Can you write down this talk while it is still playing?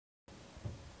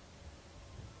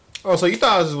Oh, so you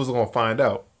thought I was gonna find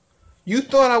out? You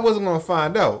thought I wasn't gonna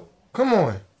find out? Come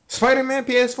on, Spider-Man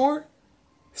PS4,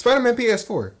 Spider-Man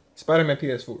PS4, Spider-Man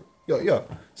PS4. Yo,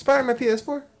 Spider-Man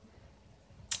PS4.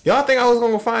 Y'all think I was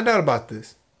gonna find out about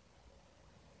this?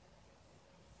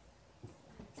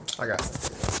 I got it.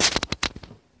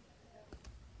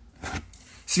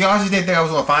 See, y'all just didn't think I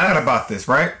was gonna find out about this,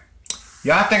 right?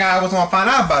 Y'all think I was gonna find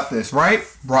out about this, right?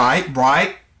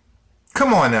 Right.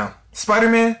 Come on now.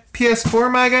 Spider-Man PS4,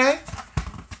 my guy?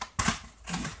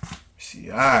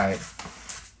 See, alright.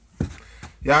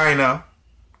 Y'all already know.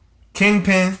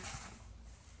 Kingpin.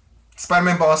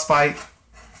 Spider-Man boss fight.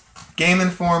 Game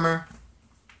Informer.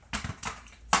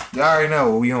 Y'all already know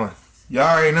what we on.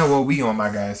 Y'all already know what we on, my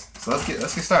guys. So let's get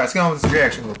started. Let's get on with this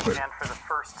reaction real quick. And for the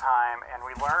first time, and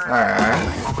we learned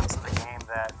in moments of the game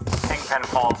that Kingpin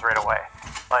falls right away.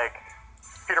 Like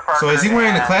Peter Parker. So is he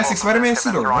wearing the classic Spider-Man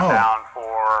suit or no? Down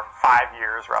for 5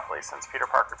 years roughly since Peter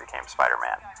Parker became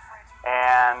Spider-Man,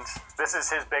 and this is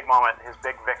his big moment, his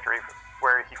big victory,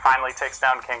 where he finally takes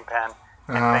down Kingpin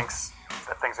and thinks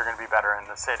that things are going to be better in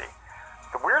the city.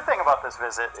 The weird thing about this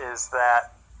visit is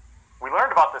that we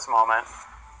learned about this moment,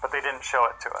 but they didn't show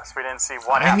it to us. We didn't see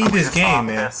what happened. I need this game,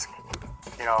 man. Fisk,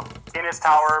 you know, in his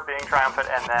tower being triumphant,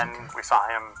 and then we saw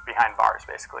him behind bars,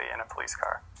 basically, in a police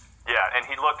car. Yeah, and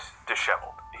he looked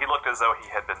disheveled. He looked as though he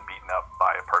had been beaten up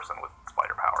by a person with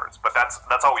spider powers. But that's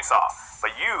all we saw.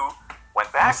 But you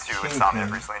went back to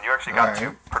Insomniac recently, and you actually got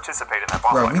to participate in that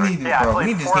boss fight. We need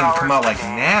this game to come out like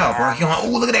now, bro. Oh,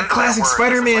 look at that classic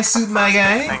Spider-Man suit, my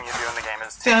guy.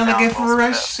 Sound looking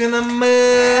fresh in the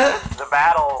mud. The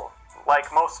battle, like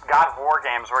most God of War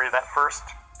games, where that first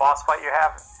boss fight you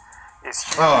have is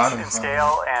huge in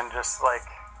scale and just like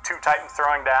two titans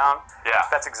throwing down. Yeah,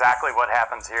 that's exactly what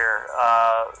happens here.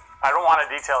 I don't want to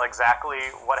detail exactly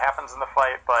what happens in the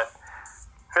fight, but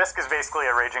Fisk is basically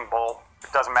a raging bull.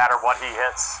 It doesn't matter what he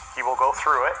hits, he will go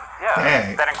through it.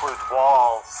 Yeah, that includes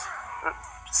walls,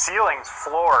 ceilings,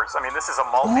 floors. I mean, this is a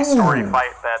multi-story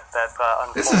fight that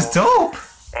unfolds. This is dope.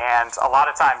 And a lot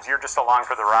of times you're just along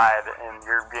for the ride, and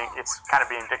it's kind of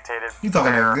being dictated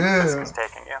where Fisk is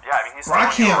taking you. Yeah, I mean, he's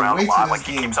throwing you around a lot. Like,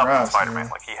 he keeps up with Spider-Man.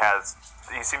 Like, he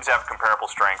seems to have comparable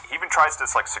strength. He even tries to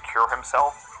secure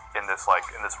himself in this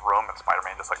room, and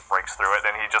Spider-Man just breaks through it,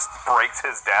 and he just breaks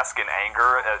his desk in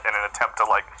anger in an attempt to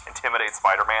intimidate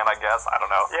Spider-Man, I guess. I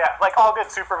don't know. Yeah, like all good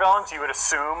supervillains, you would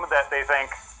assume that they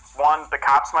think, one, the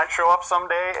cops might show up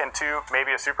someday, and two,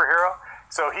 maybe a superhero.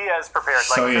 So he has prepared.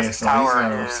 This tower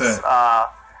is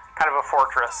kind of a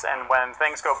fortress, and when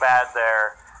things go bad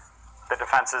there, the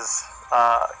defenses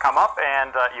come up,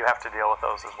 and you have to deal with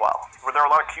those as well. Were there a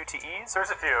lot of QTEs?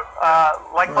 There's a few.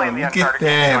 Playing the Uncharted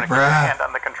games, you want to keep your hand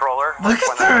on the controller. When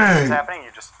that is happening,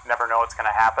 you just never know what's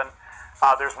going to happen.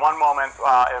 There's one moment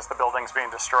as the building's being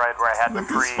destroyed where I had to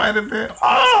free Spider-Man.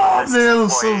 Oh, man, that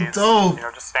was so dope.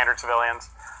 Just standard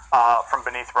civilians from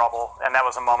beneath rubble, and that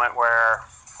was a moment where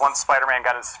once Spider-Man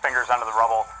got his fingers under the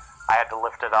rubble, I had to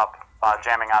lift it up,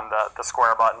 jamming on the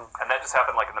square button. And that just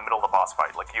happened in the middle of the boss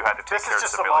fight. You had to take care of the civilians. This is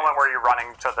just the moment where you're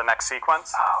running to the next sequence.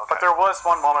 Oh, okay. But there was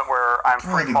one moment where I'm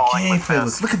free-falling with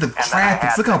this. Look at the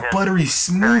graphics. Look how buttery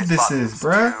smooth this is,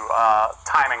 bruh.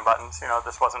 Timing buttons.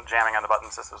 This wasn't jamming on the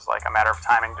buttons. This was a matter of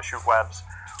timing to shoot webs.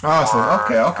 Oh,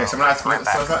 okay. So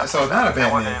it's not a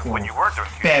Batman. When you weren't doing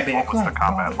QTE, what was the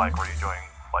combat like? Were you doing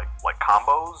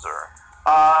combos or?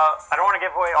 I don't want to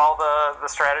give away all the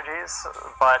strategies,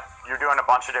 but you're doing a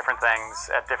bunch of different things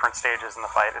at different stages in the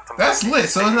fight. That's lit.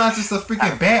 So it's not just a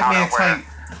freaking Batman type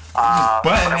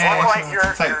button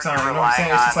action type time. You know what I'm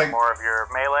saying? It's just more of your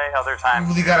melee. Other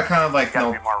times, you gotta kind of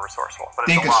be more resourceful. But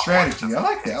think of strategy. I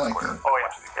like that. Oh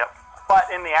yeah, yep. But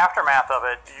in the aftermath of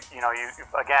it,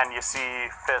 you see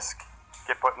Fisk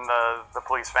get put in the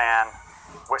police van,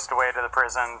 whisked away to the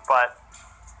prison, but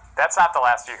that's not the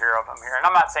last you hear of him here. And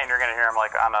I'm not saying you're going to hear him on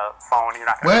a phone. You're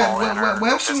not going to call in or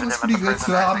Web shooting was pretty good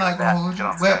too. I'm not going to hold you.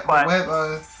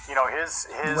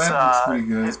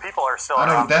 His people are still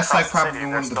around. That's probably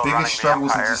one of the biggest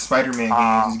struggles in just Spider-Man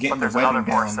games is getting the webbing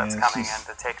down, man.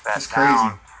 It's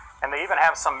crazy. And they even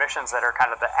have some missions that are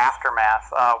kind of the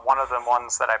aftermath. One of the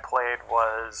ones that I played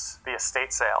was the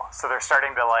estate sale. So they're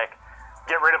starting to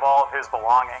get rid of all of his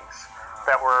belongings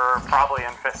that were probably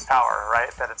in Fisk's tower, right?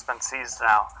 That it's been seized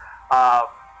now.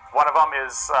 One of them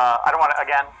is, I don't want to,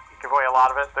 again, give away a lot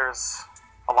of it. There's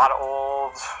a lot of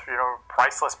old,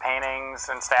 priceless paintings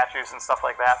and statues and stuff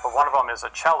like that. But one of them is a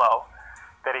cello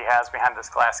that he has behind this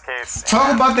glass case.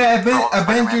 Talk about that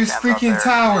Avengers freaking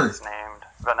tower. It's named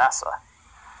Vanessa.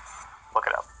 Look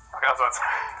it up.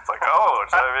 It's like, oh,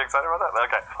 should I be excited about that?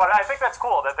 Okay. But I think that's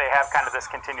cool that they have kind of this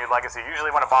continued legacy.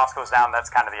 Usually when a boss goes down, that's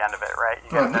kind of the end of it, right?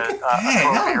 You get a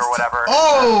trophy or whatever.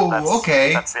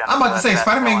 Okay. I'm about to say,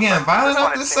 Spider-Man getting violent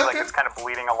off this sucker? Like it's kind of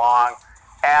bleeding along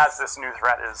as this new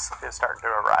threat is starting to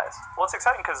arise. Well, it's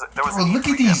exciting because there was look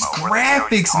at these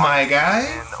graphics, my guy.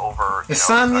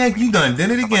 Insomniac, you done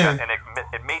did it again. And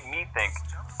it made me think,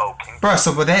 oh, Kingpin. Bro,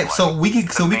 we could,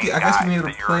 I guess we need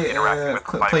to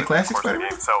play classic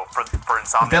Spider-Man. So for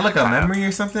Insomniac, is that like a memory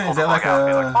or something? Is that like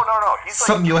a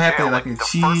something you'll have to like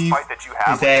achieve?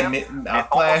 Is that a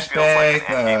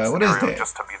flashback? What is that?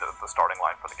 Just to be the starting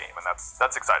line for the game, and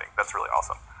that's exciting. That's really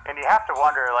awesome. And you have to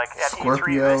wonder, like at E3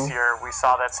 this year, we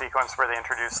saw that sequence where they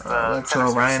introduced the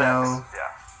Rhino. Yeah.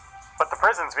 But the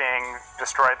prison's being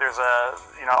destroyed. There's a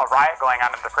riot going on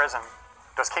at the prison.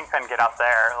 Does Kingpin get out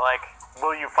there? Like,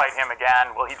 will you fight him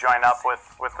again? Will he join up with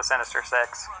the Sinister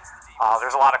Six?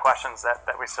 There's a lot of questions that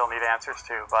we still need answers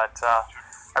to. But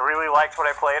I really liked what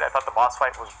I played. I thought the boss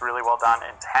fight was really well done,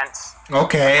 intense.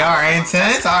 Okay, all right,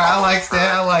 intense. All right, I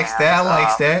like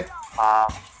that.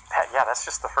 Yeah, that's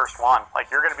just the first one.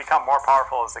 Like, you're going to become more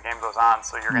powerful as the game goes on,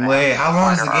 so you're going to... Wait, how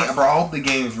long is the game? Bro, I hope the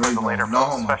game's really long.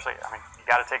 No, especially, I mean, you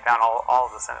got to take down all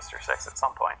of the Sinister Six at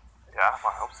some point. Yeah, I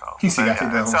hope so. He said, "I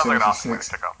take down Sinister awesome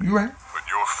Six." You right? But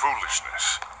your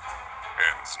foolishness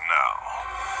ends now.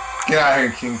 Get out of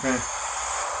here, Kingpin.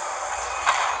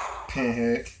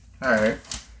 Pinhead. All right,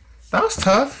 that was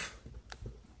tough.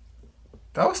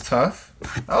 That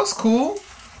was cool.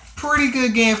 Pretty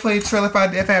good gameplay trailer. If I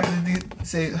happen to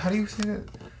say, how do you say that?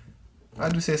 I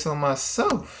do say so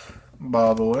myself,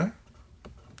 by the way.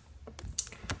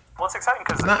 Well, it's exciting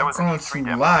because there was not going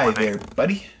to lie there,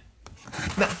 buddy.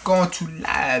 Not going to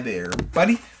lie there,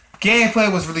 buddy.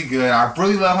 Gameplay was really good. I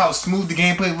really love how smooth the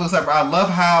gameplay looks like. I love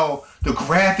how the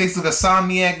graphics look.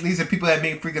 Insomniac, these are people that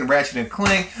make freaking Ratchet and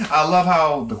Clank. I love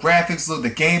how the graphics look,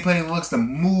 the gameplay looks, the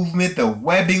movement, the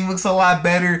webbing looks a lot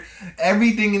better.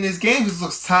 Everything in this game just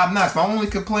looks top notch. My only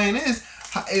complaint is,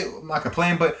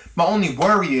 but my only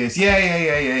worry is,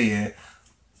 yeah.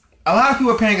 A lot of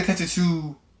people are paying attention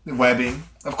to the webbing.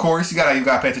 Of course, you gotta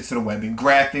pay attention to the webbing.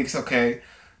 Graphics, okay.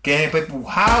 Gameplay.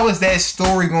 How is that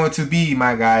story going to be,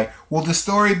 my guy? Will the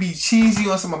story be cheesy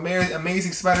on some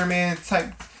Amazing Spider-Man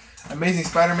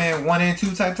 1 and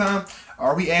 2 type time?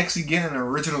 Are we actually getting an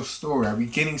original story? Are we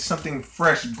getting something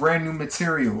fresh, brand new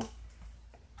material?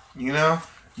 You know?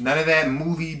 None of that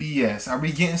movie BS. Are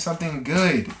we getting something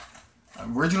good?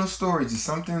 Original story, just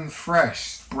something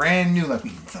fresh, brand new,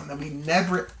 something that we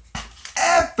never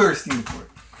ever seen before.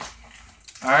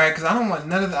 Alright, because I don't want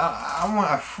none of that. I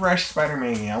want a fresh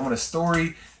Spider-Man game. I want a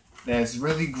story that's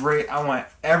really great. I want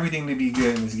everything to be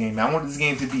good in this game. I want this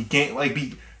game to be game of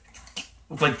the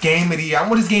year. I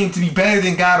want this game to be better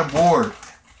than God of War.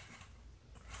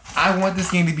 I want this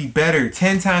game to be better,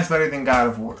 10 times better than God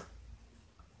of War.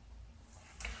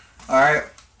 Alright?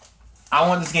 I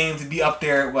want this game to be up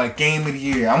there like Game of the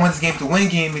Year. I want this game to win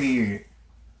Game of the Year.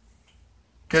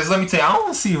 Because let me tell you, I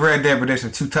don't see Red Dead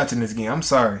Redemption 2 touching this game. I'm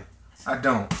sorry. I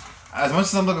don't. As much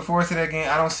as I'm looking forward to that game,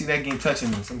 I don't see that game touching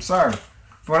this. I'm sorry.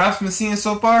 For what I've been seeing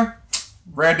so far,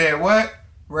 Red Dead what?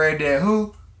 Red Dead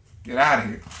who? Get out of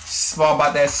here. It's all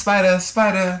about that spider. Yeah,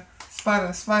 spider.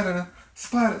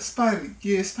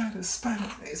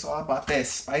 It's all about that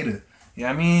spider. You know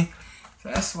what I mean? So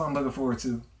that's what I'm looking forward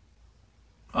to.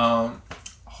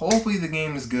 Hopefully the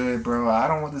game is good, bro. I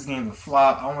don't want this game to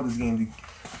flop. I want this game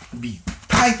to be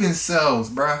piping cells,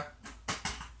 bro.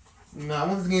 No, I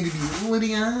want this game to be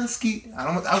Woodiansky. I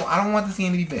don't want this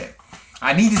game to be bad.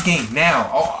 I need this game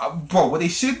now. Bro, what they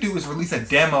should do is release a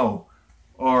demo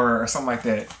or something like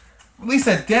that. Release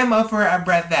a demo for a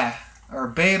beta or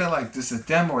beta, like just a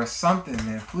demo or something,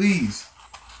 man. Please.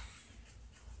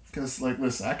 Because,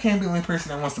 listen, I can't be the only person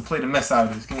that wants to play the mess out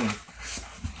of this game.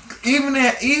 Even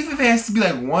if it has to be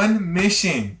like one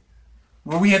mission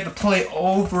where we have to play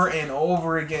over and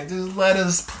over again. Just let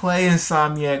us play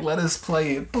Insomniac. Let us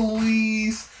play it,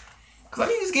 please. Because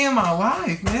I need this game in my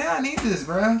life, man. I need this,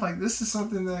 bro. This is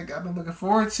something that I've been looking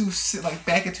forward to,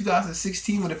 back in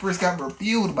 2016 when it first got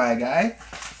revealed by a guy.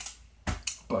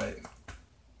 But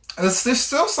there's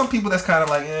still some people that's kind of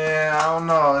like, I don't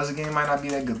know. This game might not be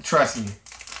that good. Trust me.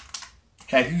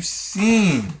 Have you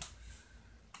seen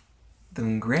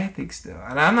them graphics though?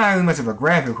 And I'm not really much of a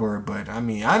graphic horror, but I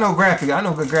mean, I know good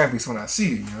graphics when I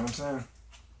see it, you know what I'm saying?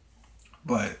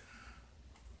 But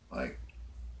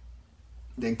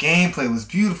the gameplay was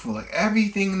beautiful.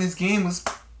 Everything in this game was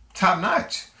top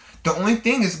notch. The only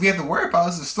thing is we have to worry about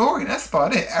is the story. That's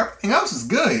about it. Everything else is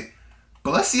good.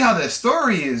 But let's see how that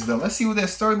story is though. Let's see what that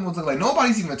story will look like.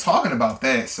 Nobody's even talking about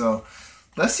that. So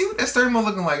let's see what that story mode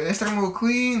looking like. If that story mode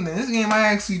clean, then this game might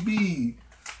actually be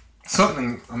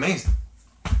something amazing.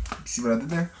 See what I did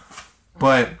there?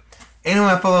 But anyway,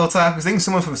 my fellow otakus, thank you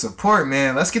so much for the support,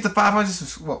 man. Let's get to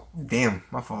 500. Well, damn,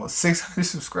 my fault. 600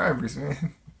 subscribers,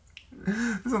 man.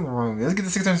 There's something wrong with me. Let's get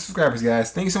to 600 subscribers,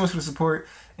 guys. Thank you so much for the support.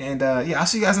 And yeah, I'll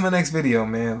see you guys in my next video,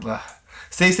 man.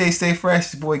 Stay safe, stay fresh.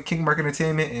 It's your boy King Mark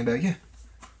Entertainment. And yeah,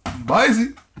 bye.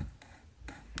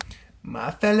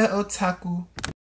 My fellow otaku.